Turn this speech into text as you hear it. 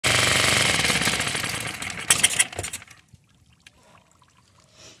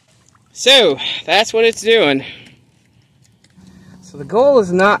So, that's what it's doing. So the goal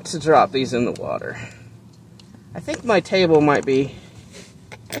is not to drop these in the water. I think my table might be...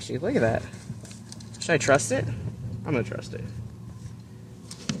 Actually, look at that. Should I trust it? I'm gonna trust it.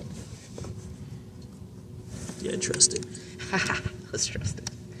 Yeah, trust it. Let's trust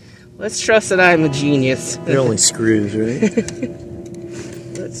it. Let's trust that I'm a genius. They're only screws, right?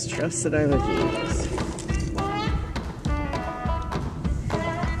 Let's trust that I'm a genius.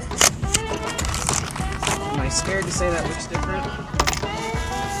 Am I scared to say that looks different?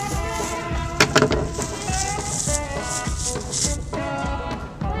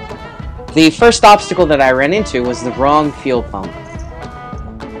 The first obstacle that I ran into was the wrong fuel pump.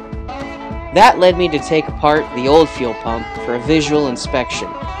 That led me to take apart the old fuel pump for a visual inspection.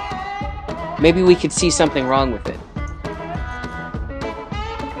 Maybe we could see something wrong with it.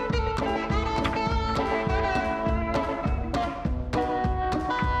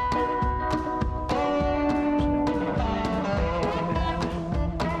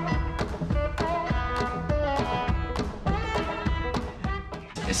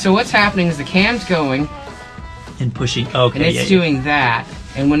 So what's happening is the cam's going and pushing. Okay, and it's doing that.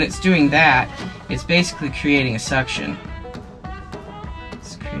 And when it's doing that, it's basically creating a suction.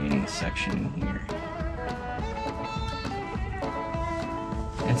 It's creating a suction in here.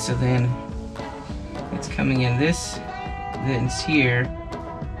 And so then it's coming in this here.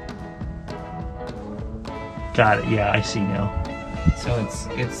 Got it. Yeah, I see now. So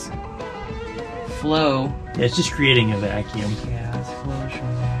it's flow. Yeah, it's just creating a vacuum. Yeah, it's flow from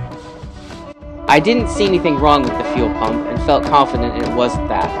there. I didn't see anything wrong with the fuel pump and felt confident it wasn't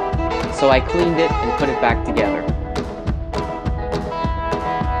that. So I cleaned it and put it back together.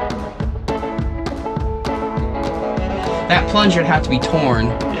 That plunger would have to be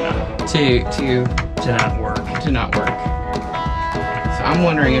torn to not work. So I'm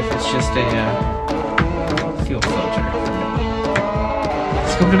wondering if it's just a fuel filter.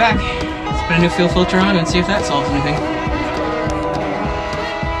 Let's go put it back. Let's put a new fuel filter on and see if that solves anything.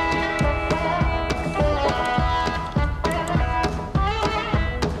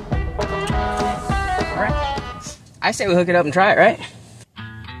 I say we hook it up and try it, right?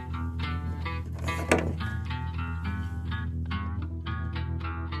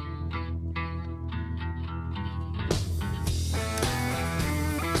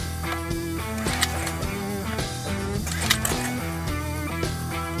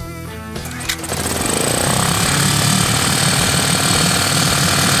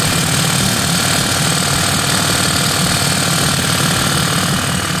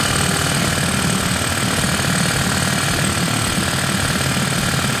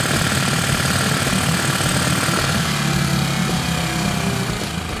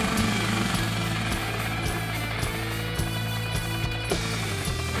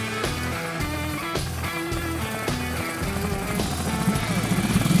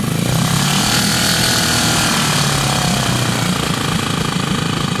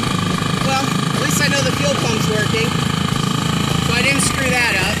 Working, so I didn't screw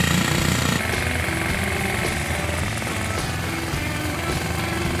that up.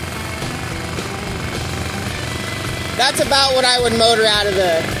 That's about what I would motor out of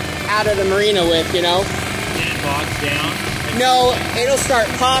the marina with, you know. And it bogs down. No, it'll start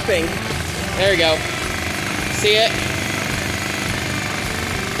popping. There we go. See it?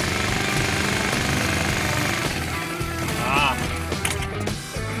 Ah.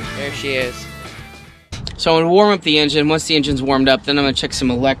 There she is. So I'm gonna warm up the engine. Once the engine's warmed up, then I'm gonna check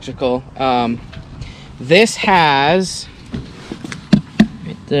some electrical. This has,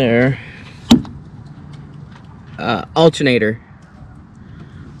 right there, alternator.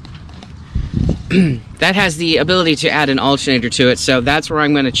 That has the ability to add an alternator to it, so that's where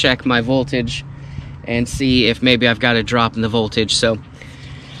I'm gonna check my voltage and see if maybe I've got a drop in the voltage. So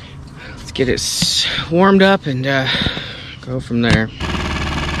let's get it warmed up and go from there.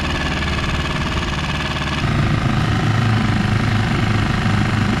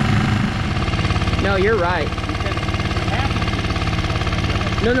 No, you're right.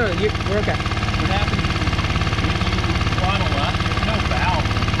 No, we're okay. What happens when you throttle up? There's no valve.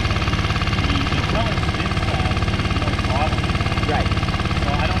 The propeller spins fast. There's no throttling. Right. So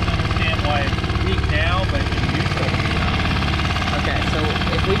I don't understand why it's weak now, but it's neutral. Okay, so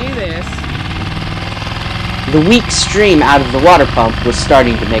if we do this, the weak stream out of the water pump was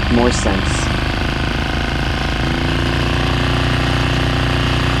starting to make more sense.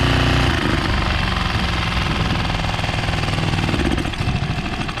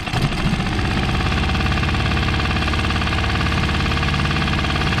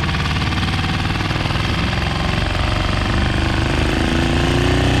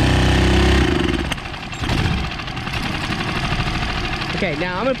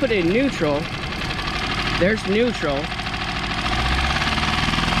 Now I'm gonna put it in neutral. There's neutral.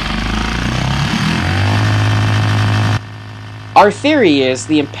 Our theory is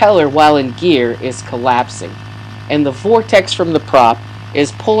the impeller, while in gear, is collapsing, and the vortex from the prop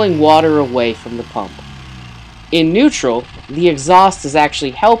is pulling water away from the pump. In neutral, the exhaust is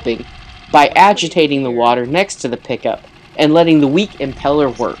actually helping by agitating the water next to the pickup and letting the weak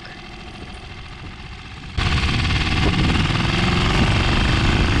impeller work.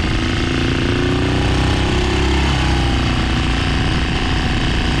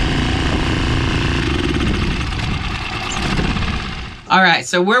 Alright,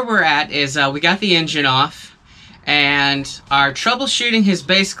 so where we're at is we got the engine off, and our troubleshooting has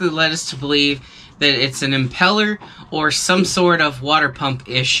basically led us to believe that it's an impeller or some sort of water pump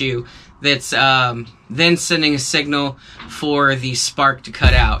issue that's then sending a signal for the spark to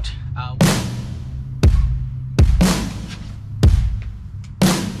cut out.